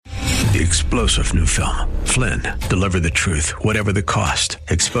The explosive new film, Flynn, deliver the truth, whatever the cost,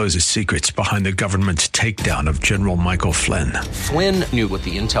 exposes secrets behind the government's takedown of General Michael Flynn. Flynn knew what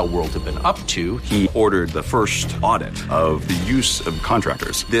the intel world had been up to. He ordered the first audit of the use of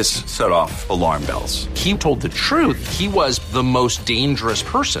contractors. This set off alarm bells. He told the truth. He was the most dangerous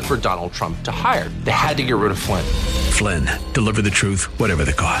person for Donald Trump to hire. They had to get rid of Flynn. Flynn, deliver the truth, whatever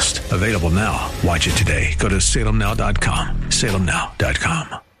the cost. Available now. Watch it today. Go to salemnow.com.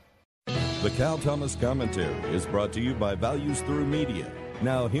 salemnow.com. The Cal Thomas Commentary is brought to you by Values Through Media.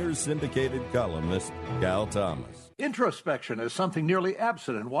 Now here's syndicated columnist Cal Thomas. Introspection is something nearly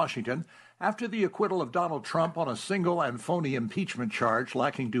absent in Washington. After the acquittal of Donald Trump on a single and phony impeachment charge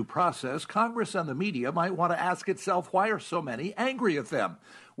lacking due process, Congress and the media might want to ask itself, why are so many angry at them?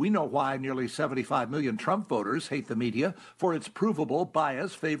 We know why nearly 75 million Trump voters hate the media for its provable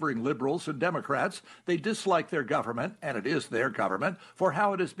bias favoring liberals and Democrats. They dislike their government, and it is their government, for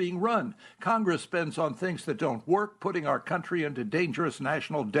how it is being run. Congress spends on things that don't work, putting our country into dangerous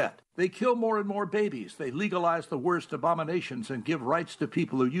national debt. They kill more and more babies. They legalize the worst abominations and give rights to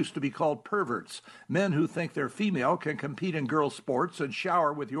people who used to be called perverts. Men who think they're female can compete in girls' sports and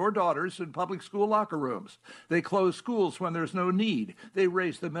shower with your daughters in public school locker rooms. They close schools when there's no need. They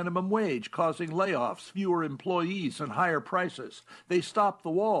raise the minimum wage, causing layoffs, fewer employees, and higher prices. They stop the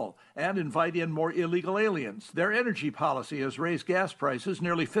wall and invite in more illegal aliens. Their energy policy has raised gas prices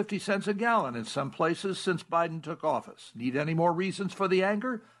nearly 50 cents a gallon in some places since Biden took office. Need any more reasons for the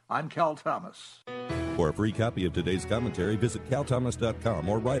anger? I'm Cal Thomas. For a free copy of today's commentary, visit calthomas.com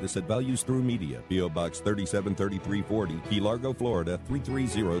or write us at Values Through Media, P.O. Box 373340, Key Largo, Florida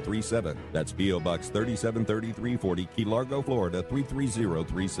 33037. That's P.O. Box 373340, Key Largo, Florida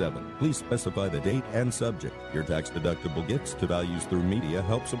 33037. Please specify the date and subject. Your tax-deductible gifts to Values Through Media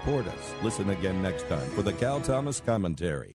help support us. Listen again next time for the Cal Thomas Commentary.